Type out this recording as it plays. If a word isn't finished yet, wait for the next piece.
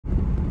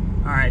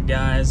Alright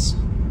guys,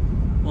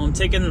 well I'm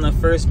taking the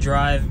first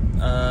drive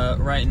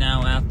right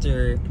now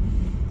after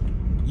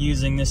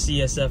using the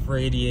CSF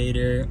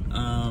Radiator.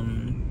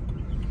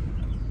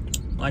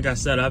 Like I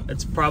said,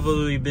 it's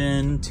probably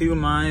been 2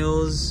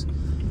 miles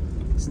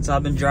since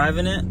I've been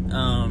driving it,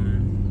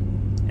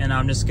 and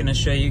I'm just gonna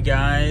show you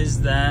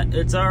guys that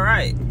it's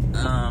alright.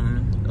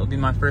 It'll be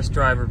my first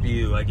drive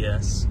review, I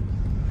guess.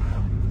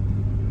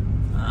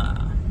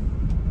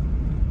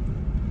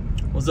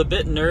 Was a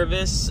bit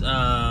nervous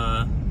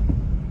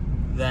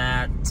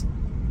that,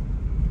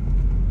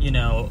 you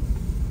know,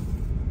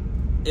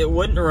 it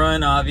wouldn't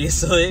run,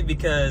 obviously,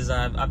 because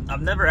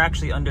I've never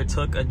actually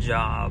undertook a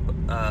job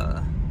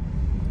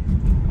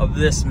of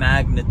this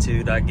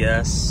magnitude, I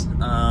guess.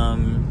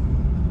 I'd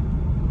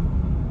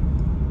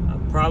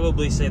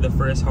probably say the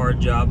first hard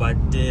job I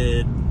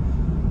did,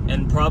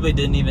 and probably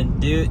didn't even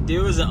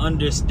do is an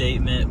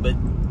understatement, but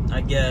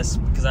I guess,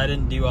 because I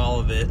didn't do all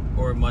of it,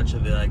 or much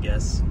of it, I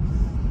guess,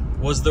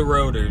 was the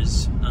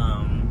rotors.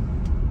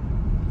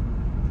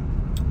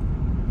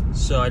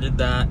 So I did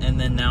that, and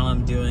then now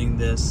I'm doing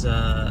this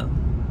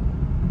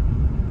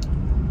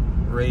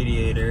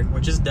radiator,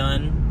 which is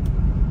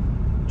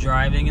done.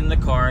 Driving in the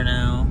car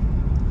now.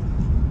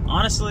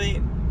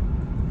 Honestly,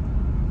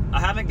 I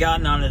haven't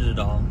gotten on it at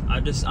all.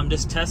 I'm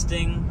just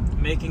testing,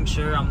 making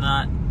sure I'm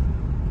not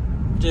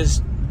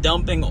just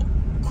dumping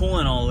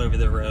coolant all over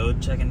the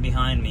road, checking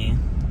behind me.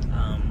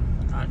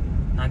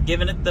 Not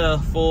giving it the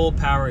full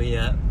power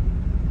yet.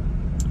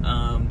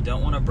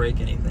 Don't want to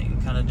break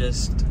anything. Kind of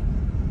just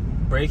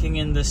breaking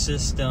in the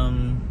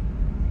system,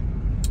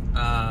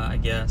 I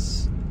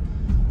guess,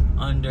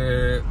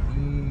 under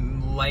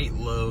light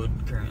load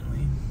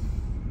currently.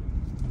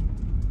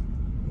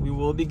 We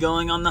will be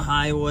going on the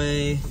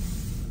highway,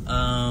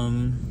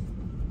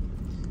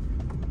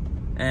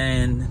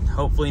 and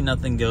hopefully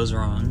nothing goes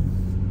wrong.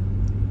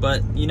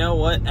 But you know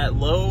what? At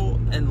low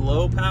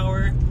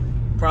power,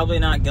 probably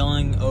not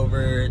going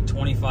over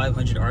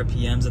 2,500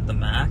 RPMs at the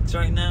max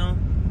right now.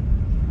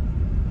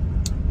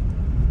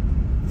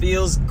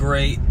 Feels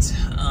great,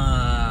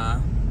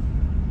 and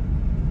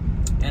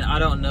I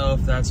don't know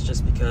if that's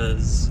just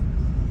because,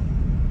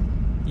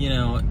 you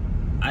know,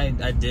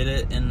 I did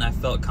it and I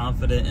felt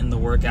confident in the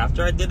work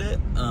after I did it.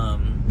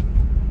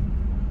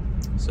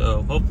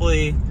 So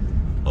hopefully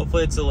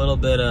it's a little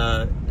bit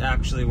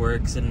actually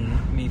works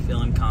and me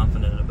feeling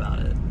confident about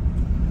it.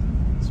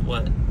 It's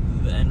what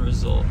the end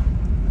result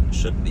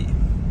should be.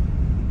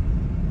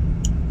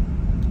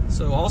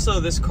 So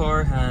also this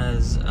car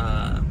has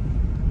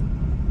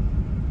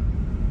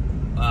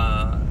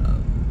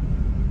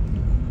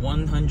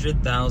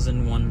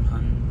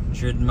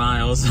 100,100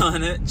 miles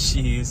on it.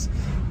 Jeez,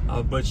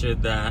 I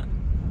butchered that.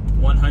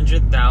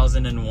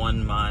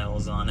 100,001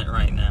 miles on it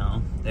right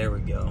now. There we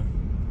go.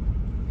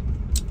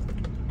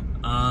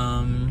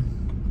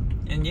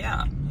 And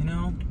yeah, you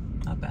know,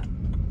 not bad. A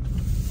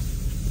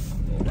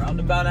little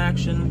roundabout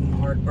action,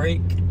 hard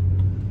brake.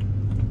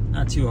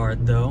 Not too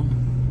hard though.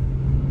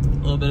 A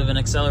little bit of an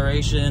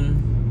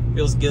acceleration.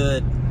 Feels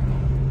good.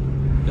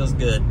 Feels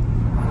good.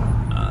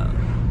 A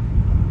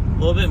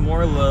little bit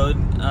more load.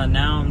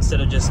 Now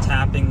instead of just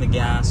tapping the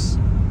gas,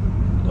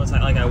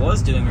 like I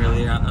was doing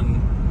earlier,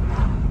 I'm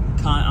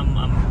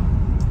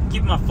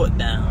keeping my foot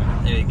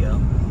down. There you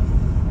go.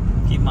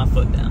 Keep my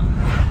foot down.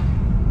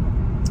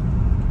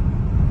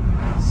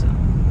 So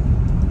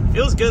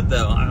feels good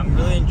though. I'm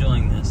really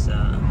enjoying this.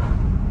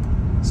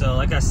 So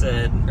like I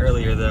said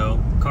earlier though,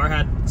 car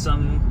had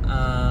some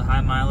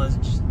high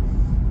mileage.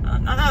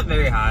 Not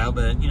very high,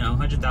 but you know,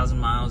 100,000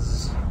 miles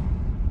is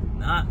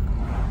not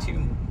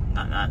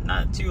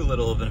too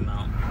little of an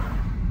amount.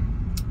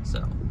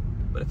 So,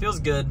 but it feels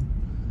good.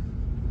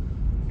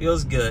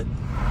 Feels good.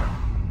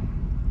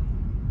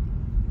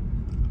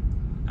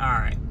 All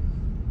right.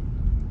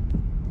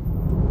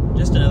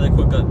 Just another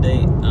quick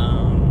update.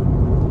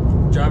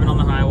 Driving on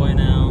the highway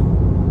now.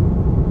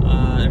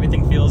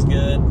 Everything feels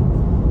good.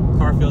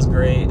 Car feels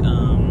great.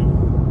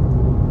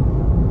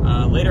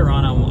 Later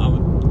on, I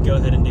would go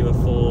ahead and do a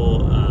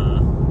full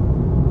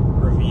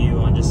review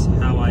on just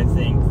how I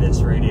think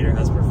this radiator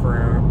has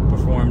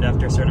performed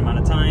after a certain amount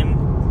of time.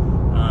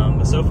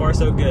 But so far,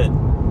 so good.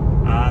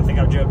 I think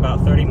I've driven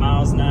about 30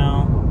 miles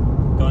now,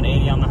 going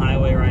 80 on the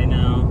highway right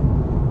now.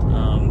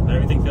 But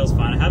everything feels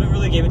fine. I haven't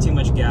really gave it too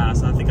much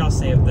gas. I think I'll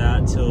save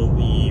that till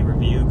the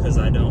review because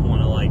I don't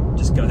want to like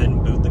just go ahead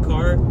and boot the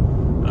car.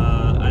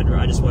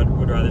 I just would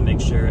rather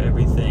make sure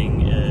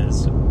everything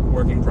is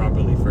working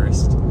properly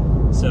first.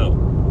 So,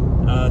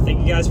 thank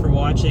you guys for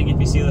watching. If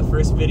you see the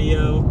first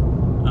video,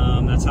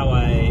 that's how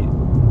I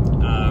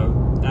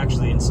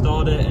actually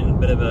installed it, and a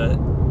bit of a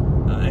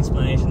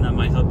explanation that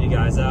might help you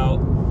guys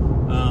out.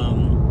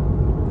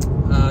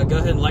 Go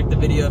ahead and like the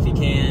video if you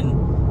can.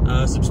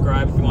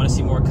 Subscribe if you want to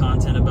see more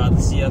content about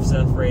the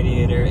CSF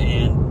Radiator,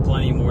 and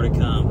plenty more to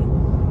come.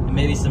 And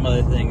maybe some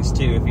other things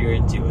too if you're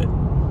into it.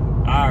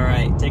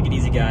 Alright, take it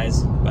easy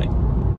guys. Bye.